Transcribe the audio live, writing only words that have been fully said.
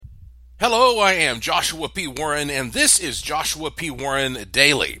Hello, I am Joshua P. Warren, and this is Joshua P. Warren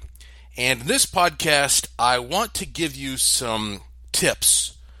Daily. And in this podcast, I want to give you some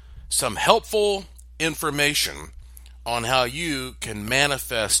tips, some helpful information on how you can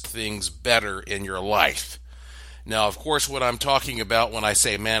manifest things better in your life. Now, of course, what I'm talking about when I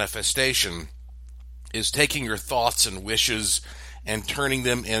say manifestation is taking your thoughts and wishes and turning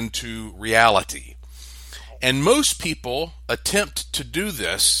them into reality. And most people attempt to do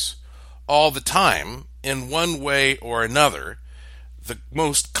this all the time in one way or another. The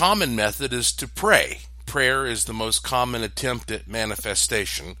most common method is to pray. Prayer is the most common attempt at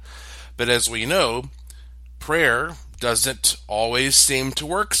manifestation. But as we know, prayer doesn't always seem to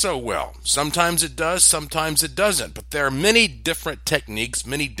work so well. Sometimes it does, sometimes it doesn't. But there are many different techniques,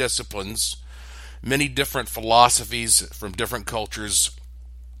 many disciplines, many different philosophies from different cultures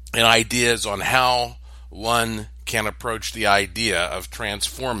and ideas on how one can approach the idea of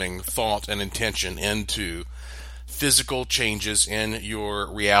transforming thought and intention into physical changes in your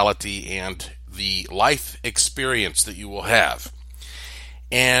reality and the life experience that you will have.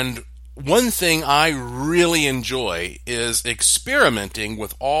 And one thing I really enjoy is experimenting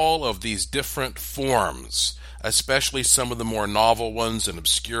with all of these different forms, especially some of the more novel ones and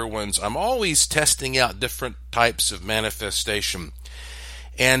obscure ones. I'm always testing out different types of manifestation.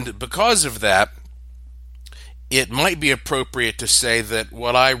 And because of that, it might be appropriate to say that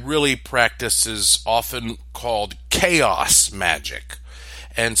what I really practice is often called chaos magic.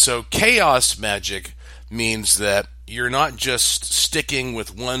 And so chaos magic means that you're not just sticking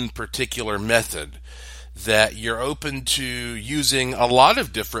with one particular method, that you're open to using a lot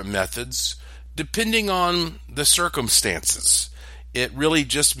of different methods depending on the circumstances. It really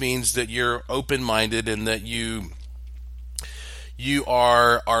just means that you're open-minded and that you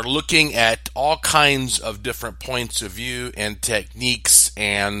are looking at all kinds of different points of view and techniques,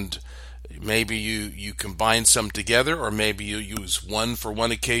 and maybe you combine some together, or maybe you use one for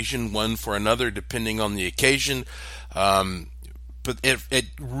one occasion, one for another, depending on the occasion. But it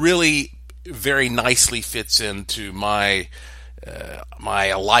really very nicely fits into my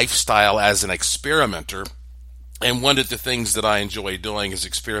lifestyle as an experimenter. And one of the things that I enjoy doing is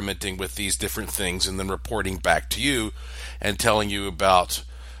experimenting with these different things and then reporting back to you and telling you about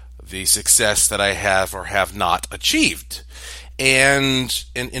the success that I have or have not achieved. And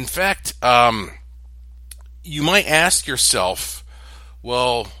in fact, you might ask yourself,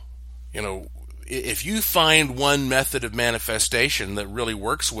 well, if you find one method of manifestation that really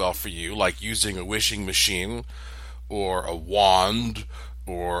works well for you, like using a wishing machine or a wand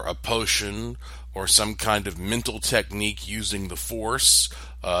or a potion or some kind of mental technique using the force,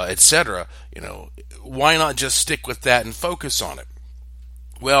 etc., why not just stick with that and focus on it?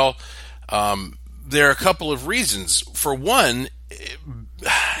 Well, there are a couple of reasons. For one,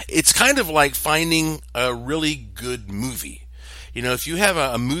 it's kind of like finding a really good movie. If you have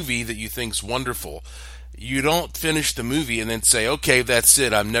a movie that you think's wonderful, you don't finish the movie and then say, okay, that's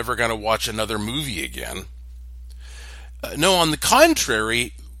it, I'm never going to watch another movie again. No, on the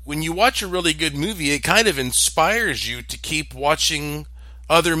contrary, when you watch a really good movie, it kind of inspires you to keep watching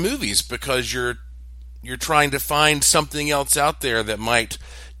other movies because you're trying to find something else out there that might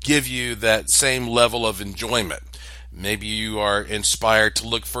give you that same level of enjoyment. Maybe you are inspired to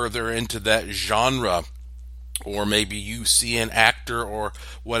look further into that genre, or maybe you see an actor or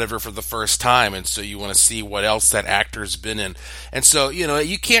whatever for the first time, and so you want to see what else that actor's been in. And so,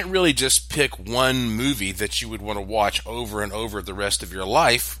 you can't really just pick one movie that you would want to watch over and over the rest of your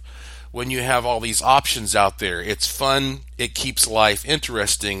life when you have all these options out there. It's fun. It keeps life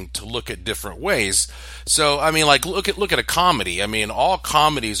interesting to look at different ways. So, look at a comedy. All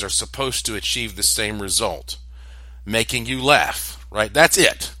comedies are supposed to achieve the same result, making you laugh, right? That's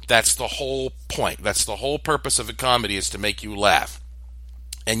it. That's the whole point. That's the whole purpose of a comedy, is to make you laugh.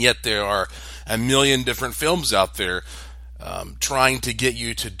 And yet there are a million different films out there trying to get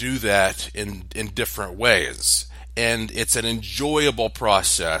you to do that in different ways. And it's an enjoyable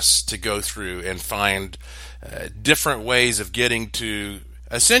process to go through and find different ways of getting to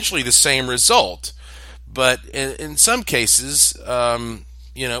essentially the same result. But in some cases, as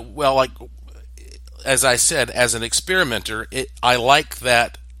I said, as an experimenter, I like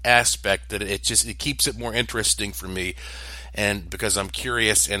that aspect, that it keeps it more interesting for me, and because I'm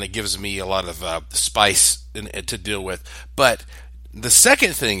curious, and it gives me a lot of spice to deal with. But the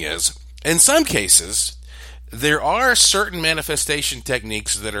second thing is, in some cases, there are certain manifestation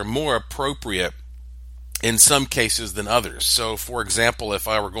techniques that are more appropriate in some cases than others. So, for example, if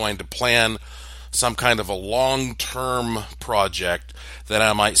I were going to plan some kind of a long-term project, that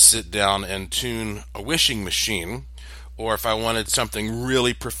I might sit down and tune a wishing machine Or if I wanted something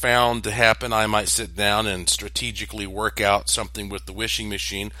really profound to happen, I might sit down and strategically work out something with the wishing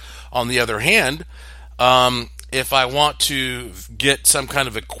machine. On the other hand, if I want to get some kind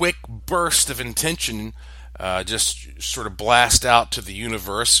of a quick burst of intention, just sort of blast out to the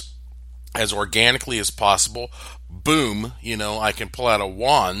universe as organically as possible, boom, I can pull out a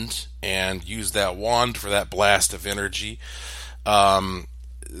wand and use that wand for that blast of energy.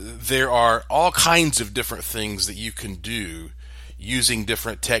 There are all kinds of different things that you can do using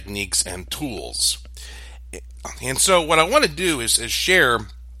different techniques and tools. And so what I want to do is share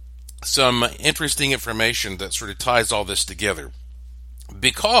some interesting information that sort of ties all this together.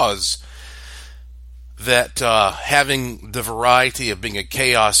 Because that having the variety of being a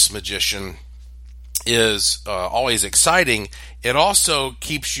chaos magician is always exciting, it also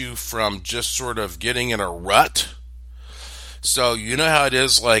keeps you from just sort of getting in a rut. So you know how it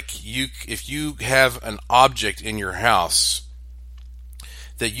is, like if you have an object in your house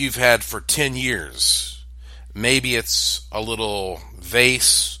that you've had for 10 years, maybe it's a little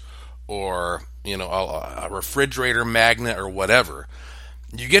vase or a refrigerator magnet or whatever,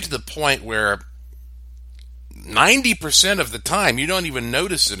 you get to the point where 90% of the time you don't even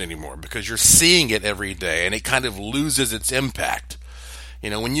notice it anymore because you're seeing it every day and it kind of loses its impact.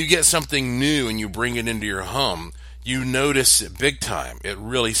 When you get something new and you bring it into your home, you notice it big time. It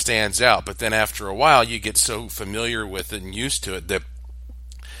really stands out. But then after a while, you get so familiar with it and used to it that,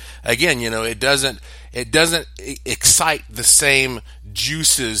 again, it doesn't excite the same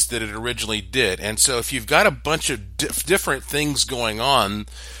juices that it originally did. And so if you've got a bunch of different things going on,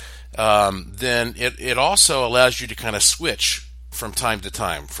 then it also allows you to kind of switch from time to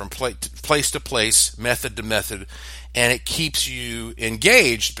time, from place to place, method to method, and it keeps you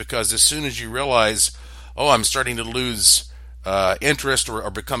engaged because as soon as you realize, I'm starting to lose interest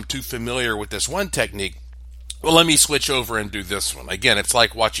or become too familiar with this one technique, well, let me switch over and do this one. Again, it's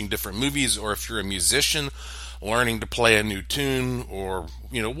like watching different movies, or if you're a musician, learning to play a new tune, or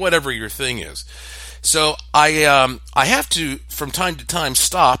whatever your thing is. So I have to, from time to time,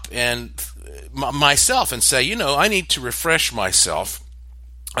 stop and myself and say, I need to refresh myself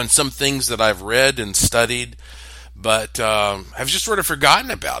on some things that I've read and studied, but have just sort of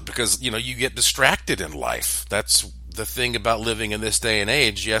forgotten about because, you get distracted in life. That's the thing about living in this day and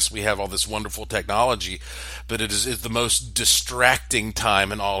age. Yes, we have all this wonderful technology, but it is the most distracting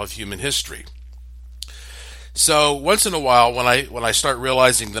time in all of human history. So once in a while, when I start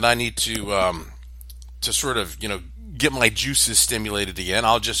realizing that I need to sort of, get my juices stimulated again,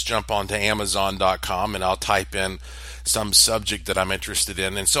 I'll just jump onto Amazon.com and I'll type in some subject that I'm interested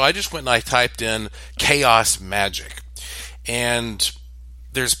in. And so I just went and I typed in chaos magic. And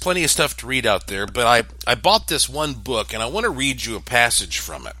there's plenty of stuff to read out there, but I bought this one book and I want to read you a passage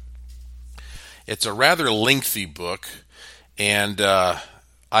from it. It's a rather lengthy book, and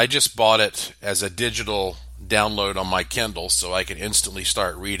I just bought it as a digital download on my Kindle so I could instantly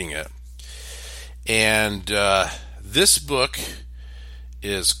start reading it. And this book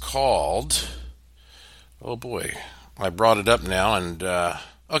is called, oh boy, I brought it up now, and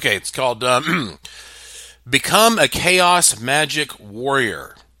okay, it's called Become a Chaos Magic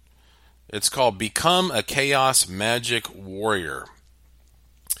Warrior. It's called Become a Chaos Magic Warrior.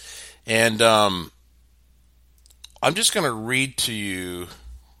 And I'm just going to read to you,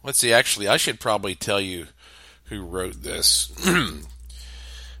 let's see, actually, I should probably tell you who wrote this,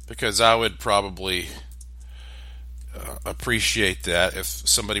 because I would probably appreciate that if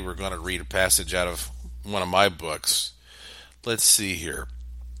somebody were going to read a passage out of one of my books. Let's see here.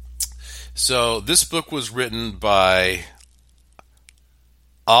 So this book was written by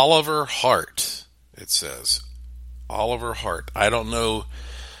Oliver Hart, it says. Oliver Hart. I don't know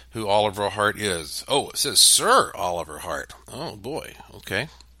who Oliver Hart is. Oh, it says Sir Oliver Hart. Oh, boy. Okay.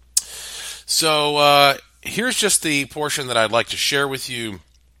 So here's just the portion that I'd like to share with you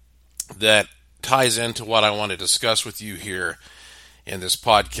that ties into what I want to discuss with you here in this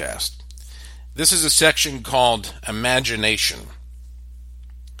podcast. This is a section called Imagination.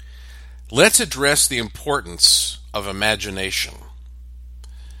 Let's address the importance of imagination.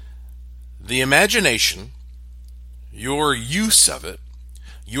 The imagination, your use of it,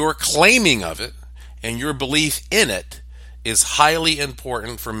 your claiming of it, and your belief in it is highly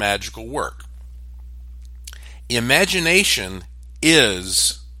important for magical work. Imagination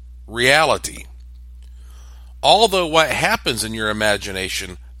is reality. Although what happens in your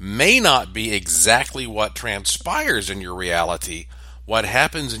imagination may not be exactly what transpires in your reality, what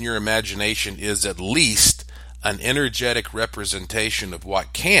happens in your imagination is at least an energetic representation of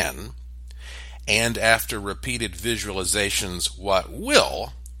what can, and after repeated visualizations, what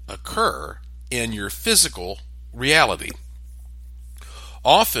will occur in your physical reality.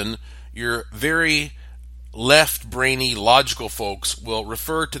 Often, your very left-brainy, logical folks will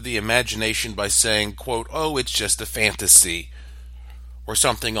refer to the imagination by saying, quote, "Oh, it's just a fantasy," or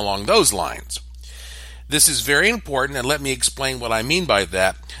something along those lines. This is very important, and let me explain what I mean by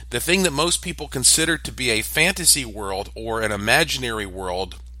that. The thing that most people consider to be a fantasy world or an imaginary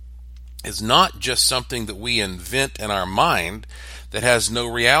world is not just something that we invent in our mind that has no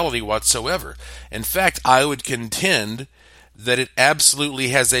reality whatsoever. In fact, I would contend that it absolutely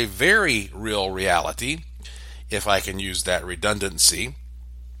has a very real reality, if I can use that redundancy.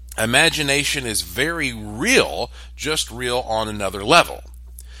 Imagination is very real, just real on another level.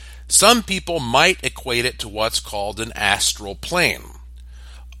 Some people might equate it to what's called an astral plane.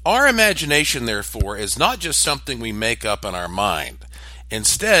 Our imagination, therefore, is not just something we make up in our mind.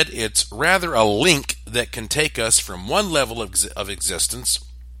 Instead, it's rather a link that can take us from one level of existence,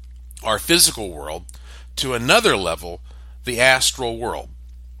 our physical world, to another level, the astral world.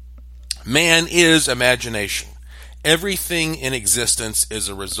 Man is imagination. Everything in existence is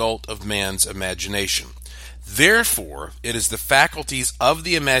a result of man's imagination. Therefore, it is the faculties of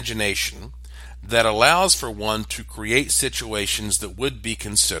the imagination that allows for one to create situations that would be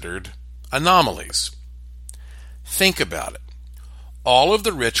considered anomalies. Think about it. All of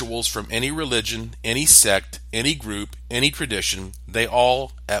the rituals from any religion, any sect, any group, any tradition, they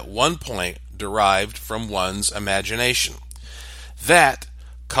all at one point derived from one's imagination. That,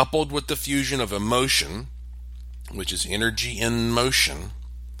 coupled with the fusion of emotion, which is energy in motion,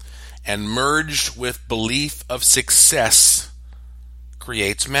 and merged with belief of success,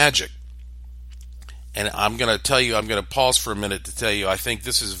 creates magic. And I'm going to pause for a minute to tell you, I think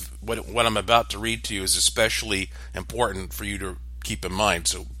this is what I'm about to read to you is especially important for you to keep in mind.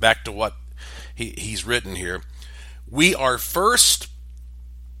 So back to what he's written here. We are first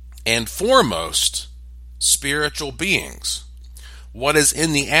and foremost spiritual beings. What is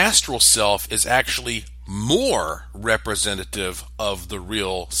in the astral self is actually more representative of the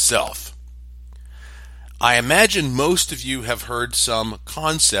real self. I imagine most of you have heard some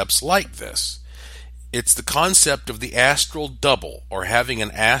concepts like this. It's the concept of the astral double, or having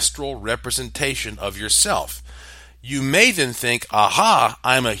an astral representation of yourself. You may then think, aha,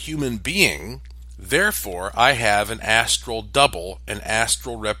 I'm a human being, therefore I have an astral double, an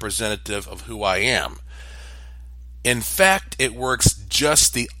astral representative of who I am. In fact, it works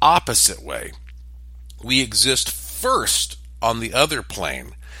just the opposite way. We exist first on the other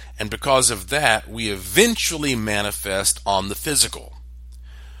plane, and because of that, we eventually manifest on the physical.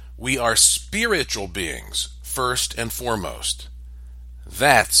 We are spiritual beings, first and foremost.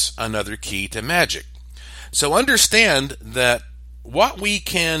 That's another key to magic. So understand that what we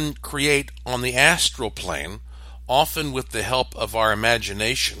can create on the astral plane, often with the help of our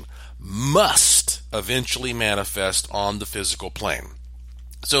imagination, must eventually manifest on the physical plane.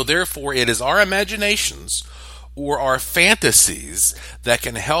 So therefore, it is our imaginations or our fantasies that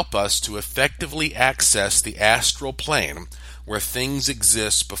can help us to effectively access the astral plane where things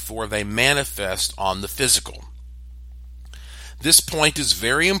exist before they manifest on the physical. This point is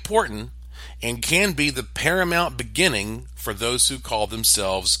very important and can be the paramount beginning for those who call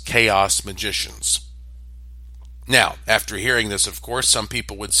themselves chaos magicians. Now, after hearing this, of course, some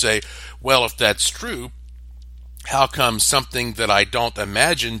people would say, well, if that's true, how come something that I don't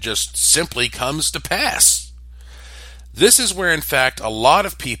imagine just simply comes to pass? This is where, in fact, a lot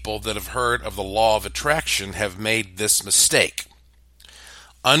of people that have heard of the law of attraction have made this mistake.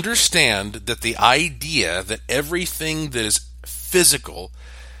 Understand that the idea that everything that is physical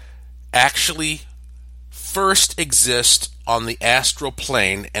actually first exists on the astral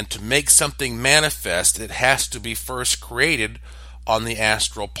plane, and to make something manifest, it has to be first created on the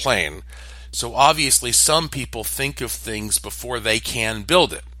astral plane. So obviously some people think of things before they can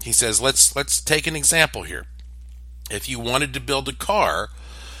build it. He says, let's take an example here. If you wanted to build a car,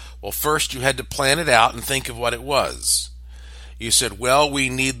 well, first you had to plan it out and think of what it was. You said, well, we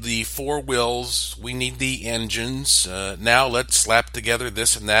need the four wheels, we need the engines, now let's slap together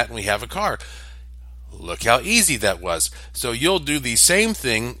this and that and we have a car. Look how easy that was. So you'll do the same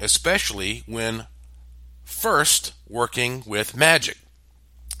thing, especially when first working with magic.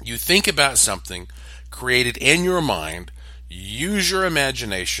 You think about something, create it in your mind, use your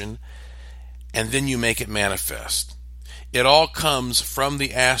imagination, and then you make it manifest. It all comes from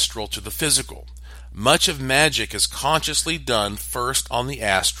the astral to the physical. Much of magic is consciously done first on the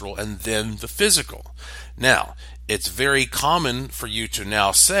astral and then the physical. Now, it's very common for you to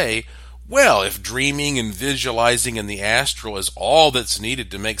now say, well, if dreaming and visualizing in the astral is all that's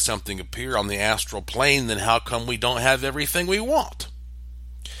needed to make something appear on the astral plane, then how come we don't have everything we want?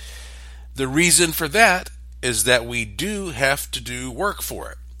 The reason for that is that we do have to do work for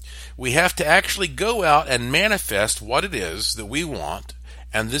it. We have to actually go out and manifest what it is that we want,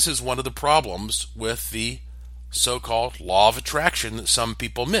 and this is one of the problems with the so-called law of attraction that some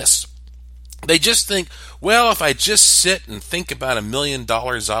people miss. They just think, well, if I just sit and think about $1 million,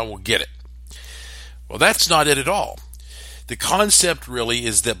 I will get it. Well, that's not it at all. The concept really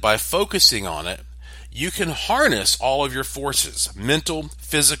is that by focusing on it, you can harness all of your forces, mental,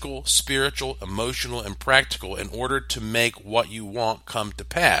 physical, spiritual, emotional, and practical, in order to make what you want come to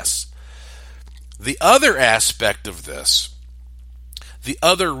pass. The other aspect of this, the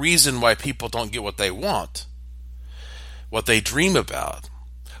other reason why people don't get what they want, what they dream about,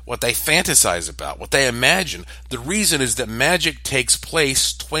 what they fantasize about, what they imagine, the reason is that magic takes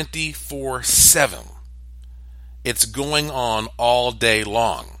place 24/7. It's going on all day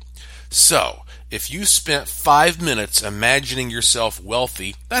long. So, if you spent 5 minutes imagining yourself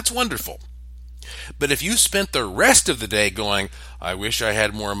wealthy, that's wonderful. But if you spent the rest of the day going, I wish I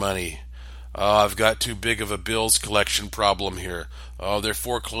had more money. Oh, I've got too big of a bills collection problem here. Oh, they're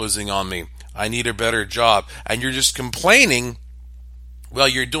foreclosing on me. I need a better job. And you're just complaining. Well,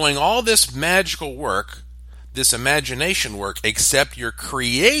 you're doing all this magical work, this imagination work, except you're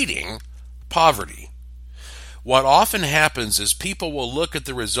creating poverty. What often happens is people will look at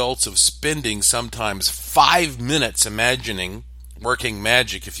the results of spending sometimes 5 minutes imagining, working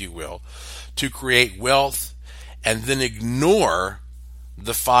magic, if you will, to create wealth, and then ignore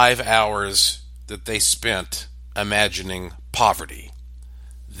the 5 hours that they spent imagining poverty.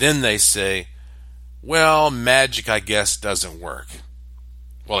 Then they say, well, magic, I guess, doesn't work.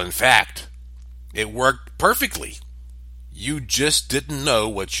 Well, in fact, it worked perfectly. You just didn't know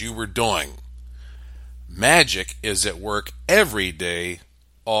what you were doing. Magic is at work every day,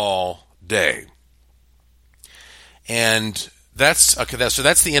 all day. And that's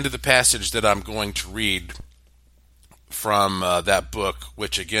the end of the passage that I'm going to read from that book,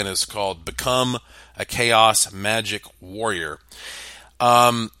 which again is called Become a Chaos Magic Warrior.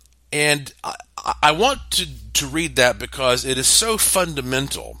 And I want to read that because it is so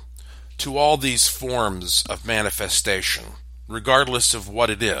fundamental to all these forms of manifestation, regardless of what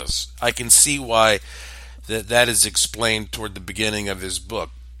it is. I can see why that is explained toward the beginning of his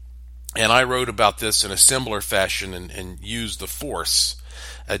book. And I wrote about this in a similar fashion and used the Force,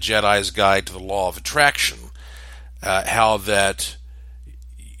 A Jedi's Guide to the Law of Attraction, how that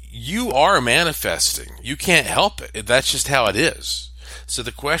you are manifesting. You can't help it. That's just how it is. So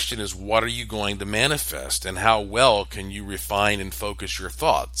the question is, what are you going to manifest, and how well can you refine and focus your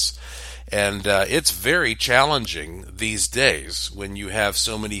thoughts? And it's very challenging these days when you have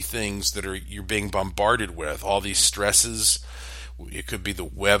so many things that you're being bombarded with, all these stresses. It could be the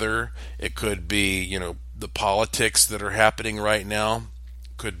weather. It could be, the politics that are happening right now.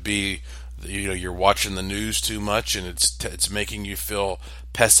 It could be, you're watching the news too much and it's making you feel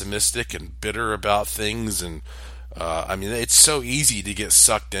pessimistic and bitter about things. And it's so easy to get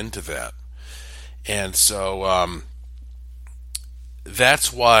sucked into that. And so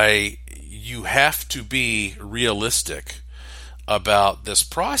that's why you have to be realistic about this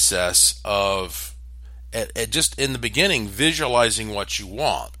process of just in the beginning visualizing what you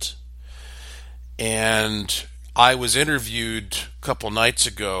want. And I was interviewed a couple nights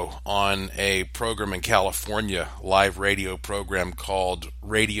ago on a program in California, live radio program called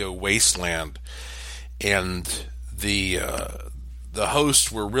Radio Wasteland, and the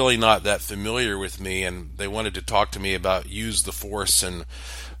hosts were really not that familiar with me, and they wanted to talk to me about Use the Force. And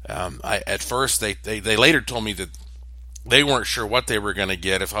at first they later told me that they weren't sure what they were going to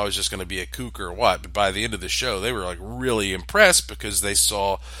get, if I was just going to be a kook or what. But by the end of the show, they were really impressed because they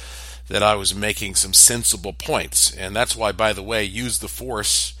saw that I was making some sensible points. And that's why, by the way, Use the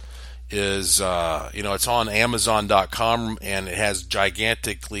Force is, it's on Amazon.com, and it has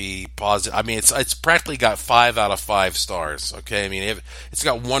gigantically positive. It's practically got 5 out of 5 stars. Okay, it's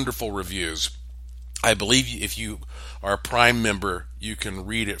got wonderful reviews. I believe if you are a Prime member, you can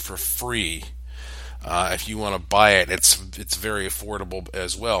read it for free. If you want to buy it, it's very affordable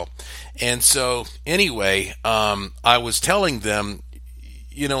as well. And so, anyway, I was telling them,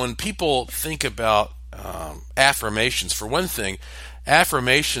 when people think about affirmations, for one thing,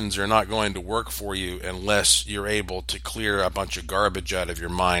 affirmations are not going to work for you unless you're able to clear a bunch of garbage out of your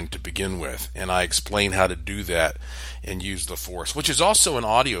mind to begin with. And I explain how to do that and Use the Force, which is also an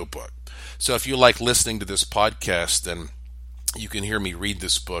audiobook. So if you like listening to this podcast, then you can hear me read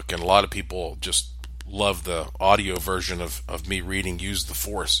this book. And a lot of people just love the audio version of me reading Use the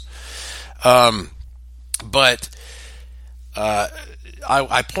Force. But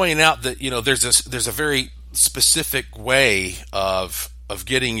I point out that there's a very specific way of of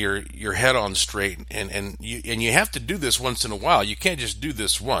getting your head on straight, and you have to do this once in a while. You can't just do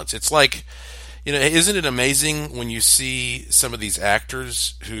this once. It's like, isn't it amazing when you see some of these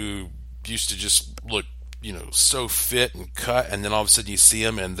actors who used to just look, so fit and cut, and then all of a sudden you see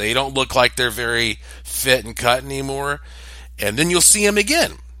them and they don't look like they're very fit and cut anymore, and then you'll see them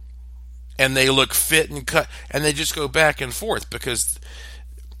again and they look fit and cut, and they just go back and forth because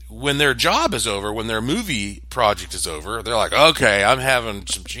when their job is over, when their movie project is over, they're like, okay, I'm having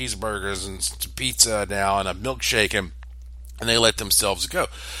some cheeseburgers and some pizza now and a milkshake, and they let themselves go.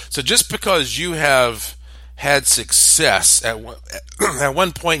 So just because you have had success at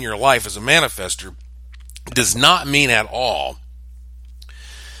one point in your life as a manifester does not mean at all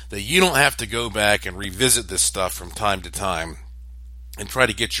that you don't have to go back and revisit this stuff from time to time and try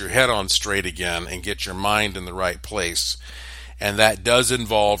to get your head on straight again and get your mind in the right place. And that does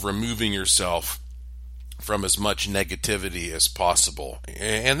involve removing yourself from as much negativity as possible.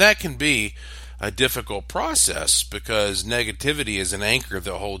 And that can be a difficult process because negativity is an anchor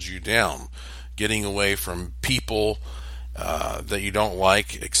that holds you down. Getting away from people that you don't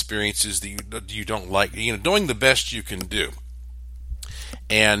like, experiences that you don't like, doing the best you can do.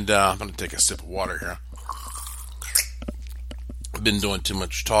 And I'm going to take a sip of water here. I've been doing too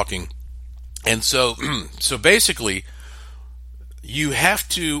much talking. And so basically, you have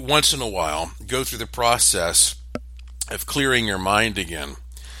to, once in a while, go through the process of clearing your mind again.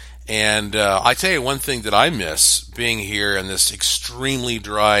 And I tell you one thing that I miss being here in this extremely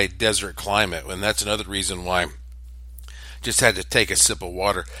dry desert climate, and that's another reason why I just had to take a sip of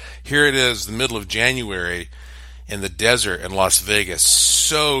water. Here it is, the middle of January in the desert in Las Vegas,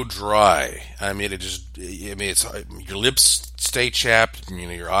 so dry. I mean, it's your lips stay chapped, and,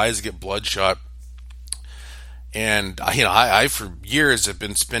 your eyes get bloodshot. And I for years have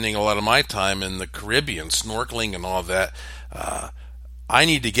been spending a lot of my time in the Caribbean, snorkeling and all that. I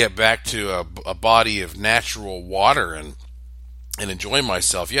need to get back to a body of natural water and enjoy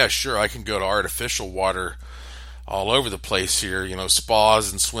myself. Yeah, sure, I can go to artificial water all over the place here,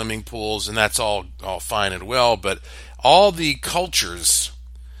 spas and swimming pools, and that's all fine and well. But all the cultures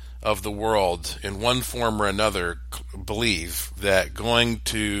of the world, in one form or another, believe that going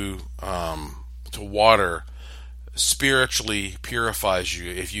to water spiritually purifies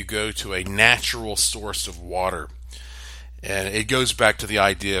you if you go to a natural source of water. And it goes back to the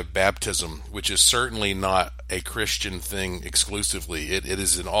idea of baptism, which is certainly not a Christian thing exclusively. It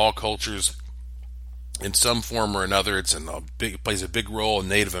is in all cultures in some form or another. It plays a big role in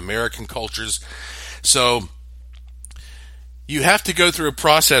Native American cultures. So you have to go through a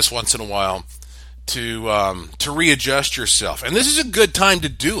process once in a while to readjust yourself. And this is a good time to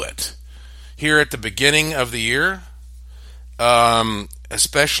do it. Here at the beginning of the year,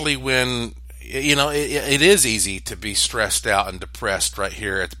 especially when, it is easy to be stressed out and depressed right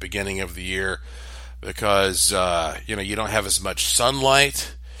here at the beginning of the year because, you don't have as much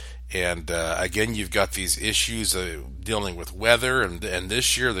sunlight. And, again, you've got these issues dealing with weather. And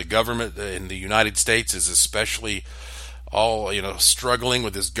this year, the government in the United States is especially all, struggling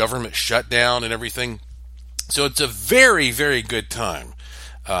with this government shutdown and everything. So it's a very, very good time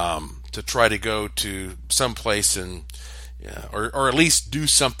to try to go to some place and or at least do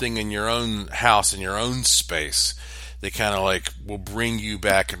something in your own house, in your own space, that kind of will bring you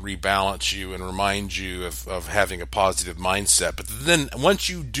back and rebalance you and remind you of having a positive mindset. But then once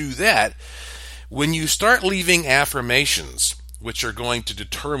you do that, when you start leaving affirmations, which are going to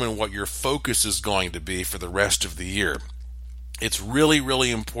determine what your focus is going to be for the rest of the year, it's really, really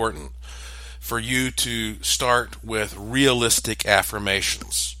important for you to start with realistic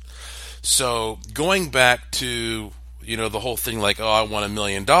affirmations. So going back to, the whole thing I want $1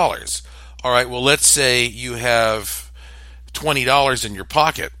 million. All right, well, let's say you have $20 in your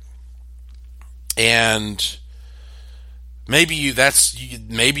pocket, and maybe you've got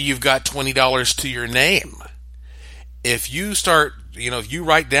 $20 to your name. If you start, if you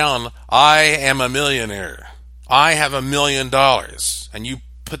write down, I am a millionaire, I have $1 million, and you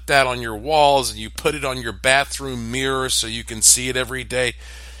put that on your walls and you put it on your bathroom mirror so you can see it every day,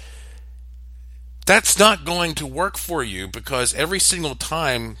 that's not going to work for you, because every single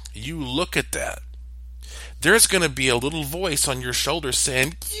time you look at that, there's going to be a little voice on your shoulder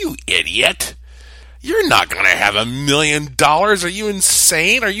saying, "You idiot! You're not going to have $1 million. Are you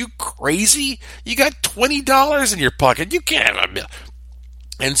insane? Are you crazy? You got $20 in your pocket. You can't have $1 million."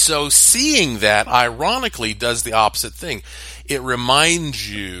 And so seeing that, ironically, does the opposite thing. It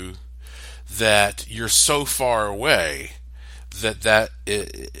reminds you that you're so far away that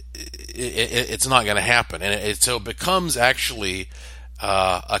it's not going to happen, and so it becomes actually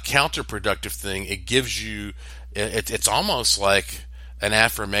a counterproductive thing. It gives you, it's almost like an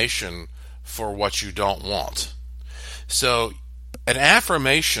affirmation for what you don't want. So an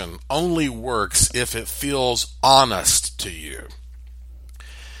affirmation only works if it feels honest to you.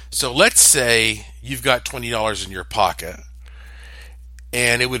 So let's say you've got $20 in your pocket,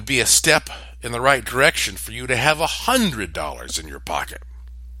 and it would be a step in the right direction for you to have $100 in your pocket.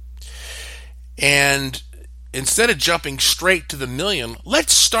 And instead of jumping straight to the million,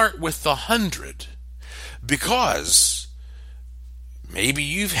 let's start with the 100, because maybe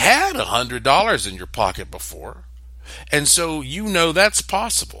you've had $100 in your pocket before, and so you know that's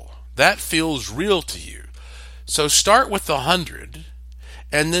possible. That feels real to you. So start with the 100,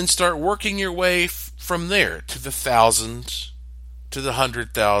 and then start working your way from there to the 1,000, to the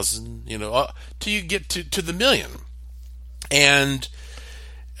 100,000, till you get to the million. And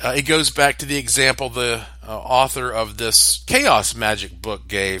it goes back to the example the author of this Chaos Magic book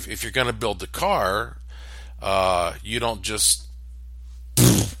gave. If you're going to build a car, you don't just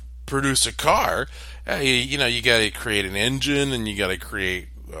produce a car. You got to create an engine, and you got to create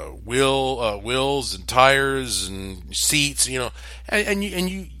wheels and tires and seats, and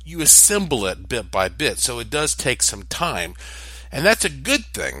you assemble it bit by bit. So it does take some time, and that's a good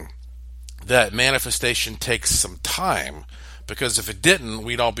thing that manifestation takes some time, because if it didn't,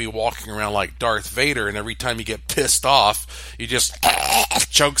 we'd all be walking around like Darth Vader, and every time you get pissed off, you just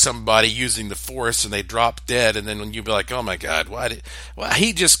choke somebody using the Force, and they drop dead, and then when you be like, oh my God,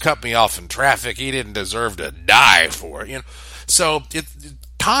 he just cut me off in traffic, he didn't deserve to die for it. So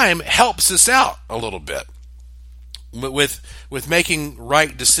time helps us out a little bit with making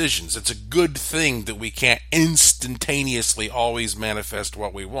right decisions. It's a good thing that we can't instantaneously always manifest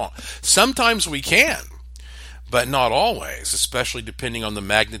what we want. Sometimes we can, but not always, especially depending on the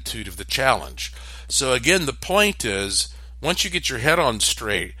magnitude of the challenge. So again, the point is, once you get your head on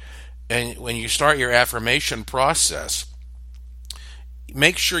straight, and when you start your affirmation process,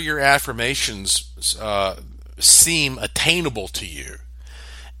 make sure your affirmations seem attainable to you,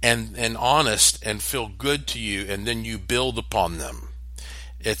 and honest, and feel good to you, and then you build upon them.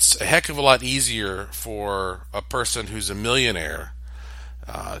 It's a heck of a lot easier for a person who's a millionaire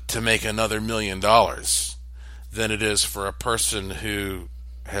to make another $1 million than it is for a person who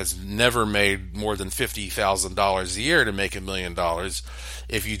has never made more than $50,000 a year to make $1 million.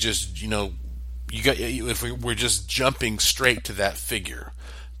 If you just, if we're just jumping straight to that figure,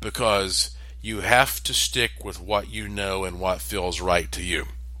 because you have to stick with what you know and what feels right to you.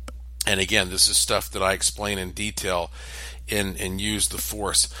 And again, this is stuff that I explain in detail in Use the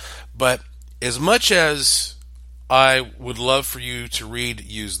Force. But as much as I would love for you to read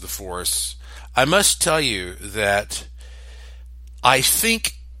Use the Force, I must tell you that I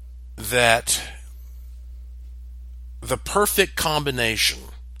think that the perfect combination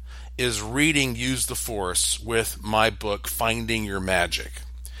is reading Use the Force with my book, Finding Your Magic.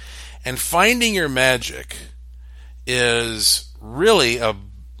 And Finding Your Magic is really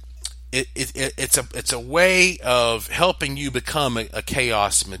it's a way of helping you become a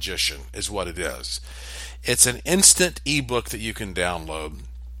chaos magician, is what it is. It's an instant ebook that you can download.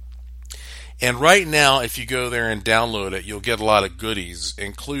 And right now, if you go there and download it, you'll get a lot of goodies,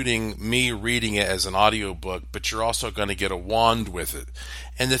 including me reading it as an audiobook, but you're also going to get a wand with it.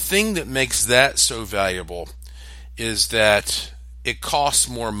 And the thing that makes that so valuable is that it costs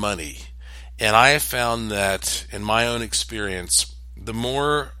more money. And I have found that, in my own experience, the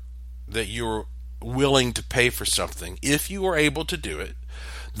more that you're willing to pay for something, if you are able to do it,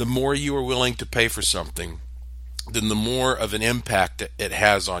 the more you are willing to pay for something, then the more of an impact it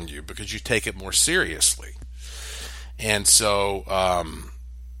has on you, because you take it more seriously. And so,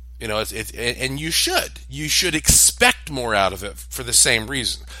 and you should expect more out of it for the same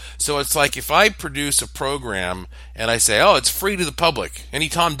reason. So it's like if I produce a program and I say, oh, it's free to the public, any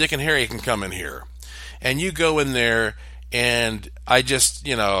Tom, Dick, and Harry can come in here, and you go in there and I just,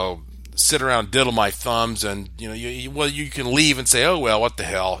 sit around, diddle my thumbs, and you can leave and say, oh well, what the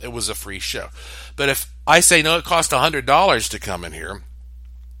hell, it was a free show. But if I say, no, it cost $100 to come in here,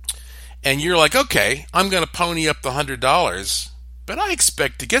 and you're like, okay, I'm going to pony up the $100, but I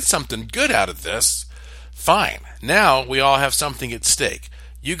expect to get something good out of this, fine. Now we all have something at stake.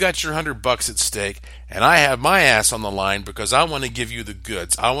 You got your $100 at stake, and I have my ass on the line, because I want to give you the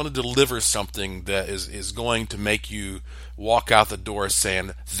goods. I want to deliver something that is going to make you walk out the door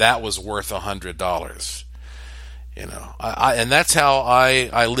saying, that was worth $100. And that's how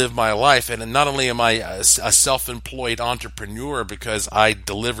I live my life. And not only am I a self-employed entrepreneur because I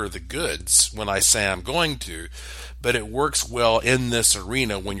deliver the goods when I say I'm going to, but it works well in this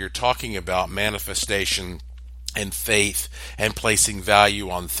arena when you're talking about manifestation and faith and placing value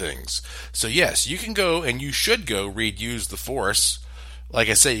on things. So yes, you can go, and you should go read Use the Force Like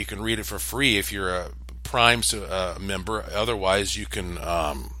I say, you can read it for free if you're a Prime member. Otherwise, you can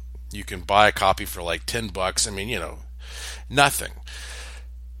buy a copy for like $10. I mean, nothing.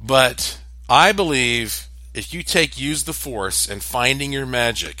 But I believe if you take Use the Force and Finding Your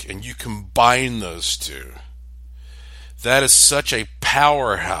Magic and you combine those two, that is such a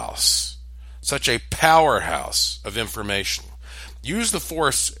powerhouse of information. Use the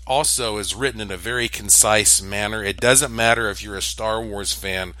Force also is written in a very concise manner. It doesn't matter if you're a Star Wars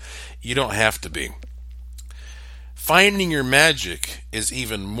fan, you don't have to be. Finding Your Magic is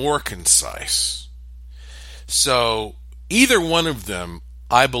even more concise. So either one of them,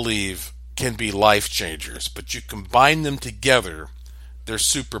 I believe, can be life changers, but you combine them together, they're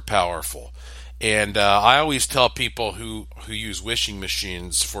super powerful. And I always tell people who use wishing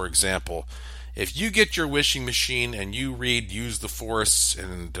machines, for example, if you get your wishing machine and you read Use the Force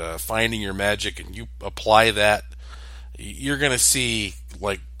and Finding Your Magic and you apply that, you're going to see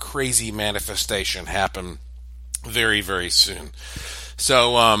like crazy manifestation happen very, very soon.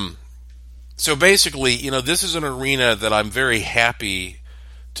 So basically, this is an arena that I'm very happy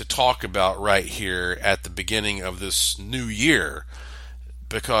to talk about right here at the beginning of this new year,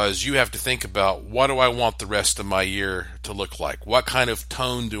 because you have to think about, what do I want the rest of my year to look like? What kind of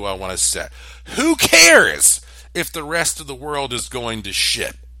tone do I want to set? Who cares if the rest of the world is going to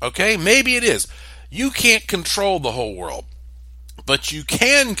shit? Okay, maybe it is. You can't control the whole world, but you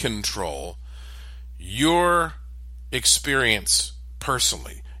can control your experience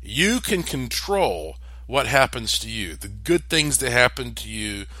personally. You can control what happens to you, the good things that happen to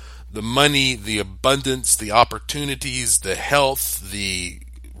you, the money, the abundance, the opportunities, the health, the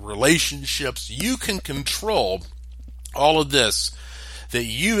relationships. You can control all of this that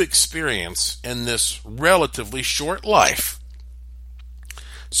you experience in this relatively short life.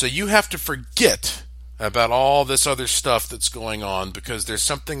 So you have to forget about all this other stuff that's going on, because there's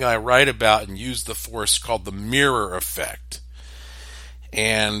something I write about and Use the Force called the mirror effect.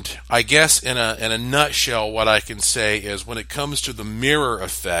 And I guess in a nutshell, what I can say is, when it comes to the mirror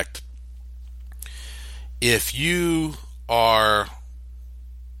effect, if you are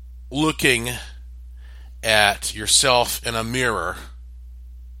looking at yourself in a mirror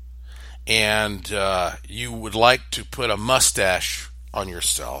and you would like to put a mustache on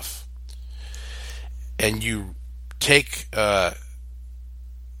yourself, and you take, let's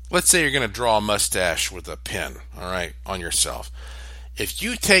say you're going to draw a mustache with a pen, all right, on yourself. If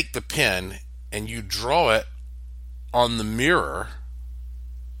you take the pen and you draw it on the mirror,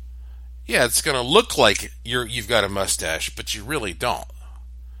 yeah, it's going to look like you've got a mustache, but you really don't.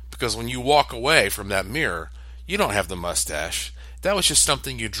 Because when you walk away from that mirror, you don't have the mustache. That was just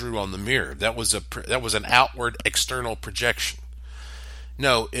something you drew on the mirror. That was an outward external projection.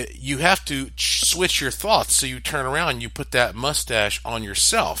 No, you have to switch your thoughts, so you turn around and you put that mustache on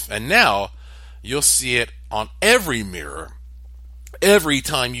yourself. And now you'll see it on every mirror every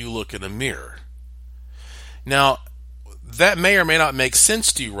time you look in a mirror. Now, that may or may not make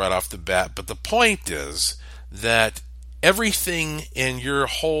sense to you right off the bat, but the point is that everything in your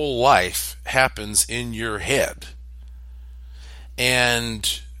whole life happens in your head.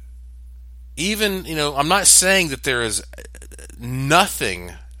 And even, I'm not saying that there is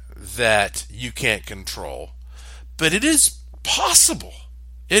nothing that you can't control, but it is possible.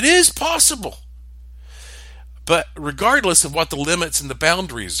 It is possible. But regardless of what the limits and the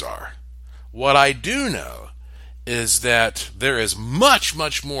boundaries are, what I do know is that there is much,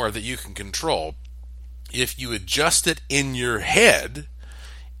 much more that you can control if you adjust it in your head,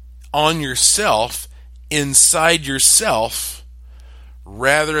 on yourself, inside yourself,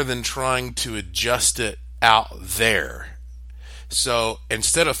 rather than trying to adjust it out there. So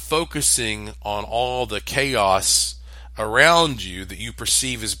instead of focusing on all the chaos around you that you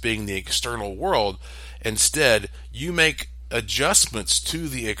perceive as being the external world, instead you make adjustments to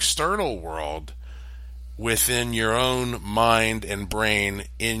the external world within your own mind and brain,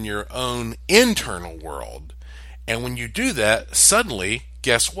 in your own internal world. And when you do that, suddenly,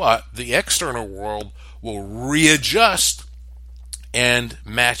 guess what? The external world will readjust and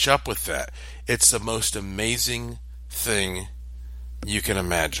match up with that. It's the most amazing thing you can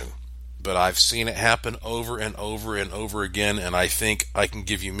imagine. But I've seen it happen over and over and over again, and I think I can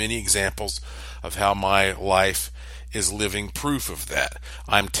give you many examples of how my life is living proof of that.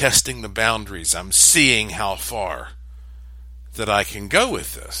 I'm testing the boundaries. I'm seeing how far that I can go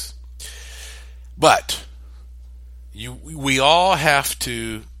with this. But we all have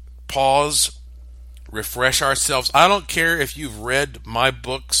to pause, refresh ourselves. I don't care if you've read my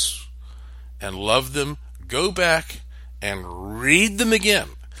books and loved them. Go back and read them again.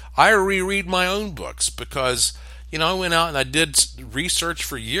 I reread my own books because, I went out and I did research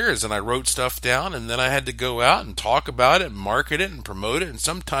for years, and I wrote stuff down, and then I had to go out and talk about it, and market it, and promote it. And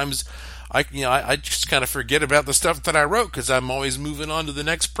sometimes I just kind of forget about the stuff that I wrote because I'm always moving on to the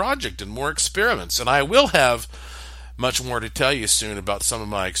next project and more experiments. And I will have much more to tell you soon about some of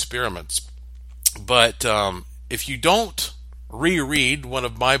my experiments. But if you don't reread one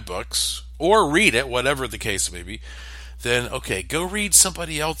of my books, or read it, whatever the case may be, then okay, go read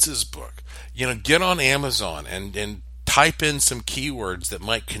somebody else's book. Get on Amazon and type in some keywords that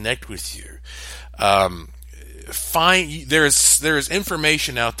might connect with you. There's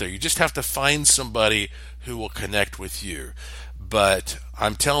information out there. You just have to find somebody who will connect with you. But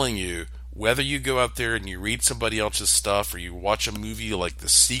I'm telling you, whether you go out there and you read somebody else's stuff, or you watch a movie like The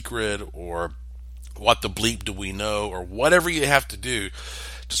Secret, or What the Bleep Do We Know, or whatever you have to do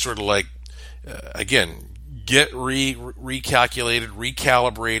to sort of again, get recalculated,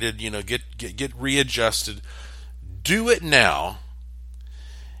 recalibrated, get readjusted. Do it now,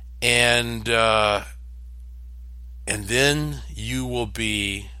 and then you will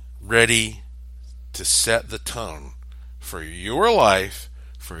be ready to set the tone for your life,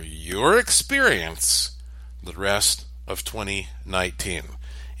 for your experience, the rest of 2019.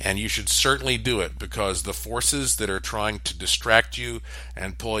 And you should certainly do it, because the forces that are trying to distract you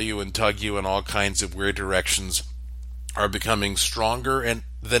and pull you and tug you in all kinds of weird directions are becoming stronger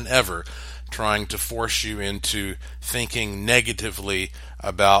than ever, trying to force you into thinking negatively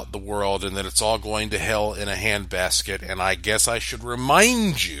about the world and that it's all going to hell in a handbasket. And I guess I should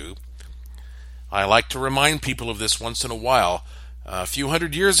remind you, I like to remind people of this once in a while. A few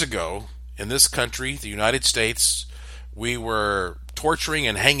hundred years ago, in this country, the United States, we were torturing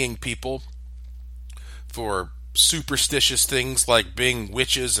and hanging people for superstitious things like being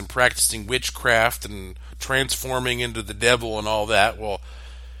witches and practicing witchcraft and transforming into the devil and all that. Well,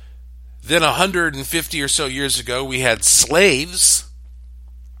 then 150 or so years ago, we had slaves.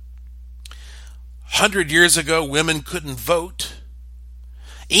 100 years ago, women couldn't vote.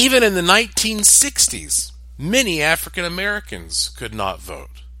 Even in the 1960s, many African Americans could not vote.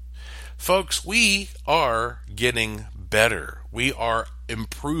 Folks, we are getting better. We are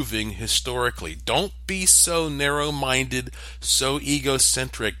improving historically. Don't be so narrow-minded, so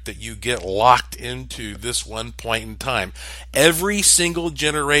egocentric that you get locked into this one point in time. Every single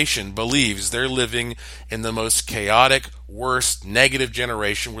generation believes they're living in the most chaotic, worst, negative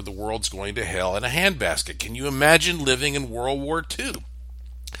generation where the world's going to hell in a handbasket. Can you imagine living in World War II?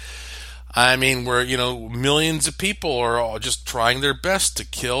 I mean, where, millions of people are all just trying their best to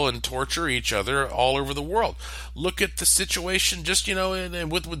kill and torture each other all over the world. Look at the situation just,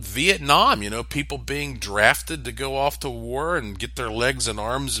 with Vietnam, people being drafted to go off to war and get their legs and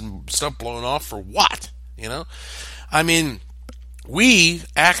arms and stuff blown off for what? I mean, we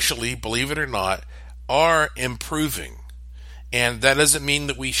actually, believe it or not, are improving. And that doesn't mean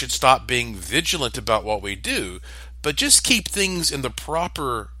that we should stop being vigilant about what we do, but just keep things in the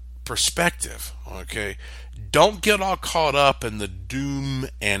proper perspective, okay? Don't get all caught up in the doom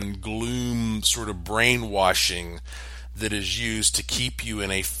and gloom sort of brainwashing that is used to keep you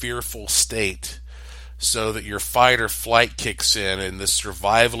in a fearful state so that your fight or flight kicks in and the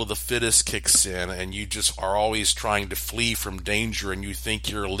survival of the fittest kicks in, and you just are always trying to flee from danger and you think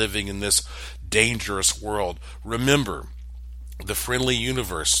you're living in this dangerous world. Remember, the friendly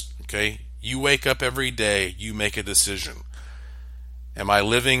universe, okay? You wake up every day, you make a decision. Am I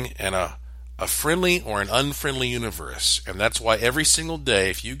living in a friendly or an unfriendly universe? And that's why every single day,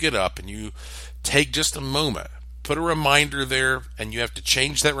 if you get up and you take just a moment, put a reminder there, and you have to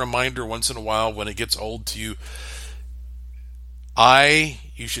change that reminder once in a while when it gets old to you.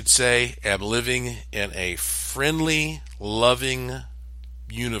 You should say, am living in a friendly, loving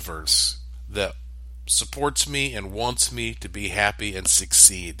universe that supports me and wants me to be happy and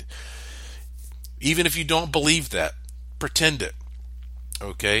succeed. Even if you don't believe that, pretend it.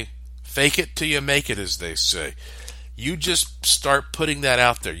 Okay? Fake it till you make it, as they say. You just start putting that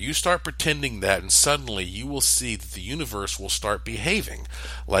out there. You start pretending that, and suddenly you will see that the universe will start behaving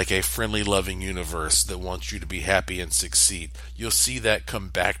like a friendly, loving universe that wants you to be happy and succeed. You'll see that come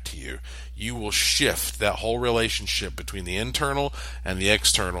back to you. You will shift that whole relationship between the internal and the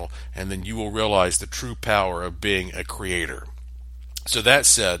external, and then you will realize the true power of being a creator. So that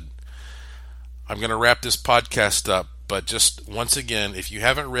said, I'm going to wrap this podcast up. But just once again, if you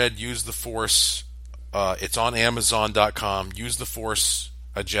haven't read Use the Force, it's on Amazon.com. Use the Force,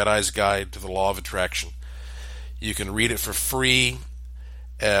 A Jedi's Guide to the Law of Attraction. You can read it for free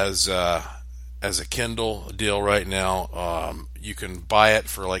as a Kindle deal right now. You can buy it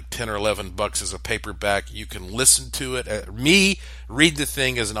for like $10 or $11 as a paperback. You can listen to it. Read the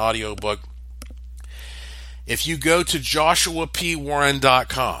thing as an audiobook. If you go to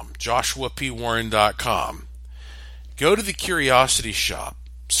joshuapwarren.com, go to the Curiosity Shop,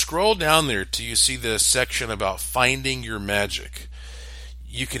 scroll down there till you see the section about finding your magic.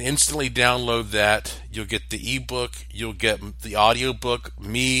 You can instantly download that. You'll get the ebook, you'll get the audiobook,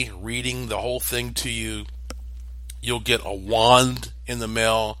 me reading the whole thing to you. You'll get a wand in the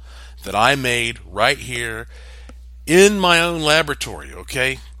mail that I made right here in my own laboratory,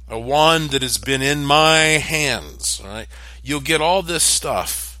 okay? A wand that has been in my hands, all right? You'll get all this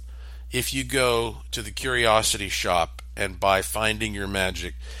stuff if you go to the Curiosity Shop and buy Finding Your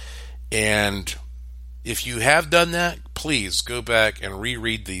Magic. And if you have done that, please go back and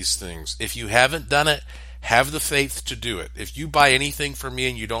reread these things. If you haven't done it, have the faith to do it. If you buy anything from me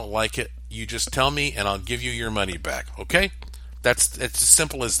and you don't like it, you just tell me and I'll give you your money back, okay? It's as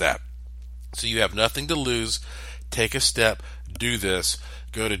simple as that. So you have nothing to lose. Take a step, do this.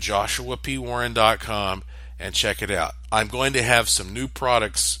 Go to joshuapwarren.com and check it out. I'm going to have some new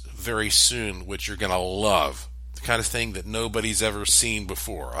products very soon, which you're going to love. The kind of thing that nobody's ever seen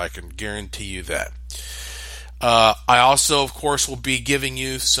before. I can guarantee you that. I also, of course, will be giving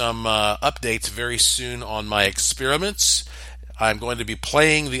you some updates very soon on my experiments. I'm going to be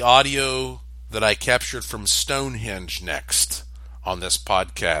playing the audio that I captured from Stonehenge next on this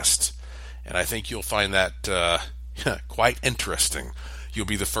podcast. And I think you'll find that quite interesting. You'll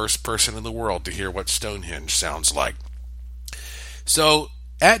be the first person in the world to hear what Stonehenge sounds like. So,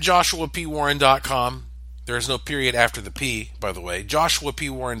 at joshuapwarren.com, there's no period after the P, by the way,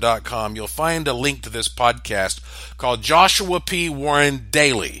 joshuapwarren.com, you'll find a link to this podcast called Joshua P. Warren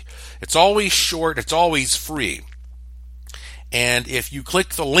Daily. It's always short, it's always free. And if you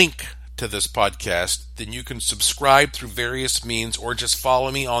click the link to this podcast, then you can subscribe through various means or just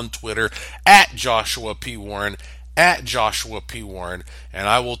follow me on Twitter at Joshua P. Warren, at Joshua P. Warren, and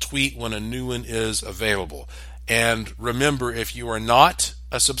I will tweet when a new one is available. And remember, if you are not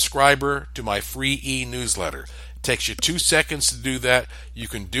a subscriber to my free e-newsletter, it takes you 2 seconds to do that. You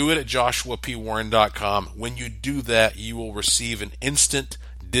can do it at joshuapwarren.com. When you do that, you will receive an instant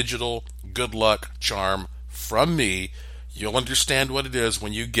digital good luck charm from me. You'll understand what it is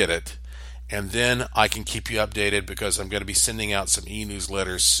when you get it. And then I can keep you updated because I'm going to be sending out some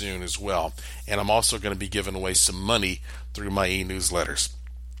e-newsletters soon as well. And I'm also going to be giving away some money through my e-newsletters.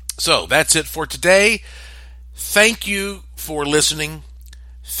 So that's it for today. Thank you for listening.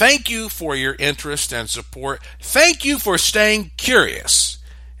 Thank you for your interest and support. Thank you for staying curious.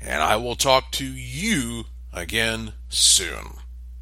 And I will talk to you again soon.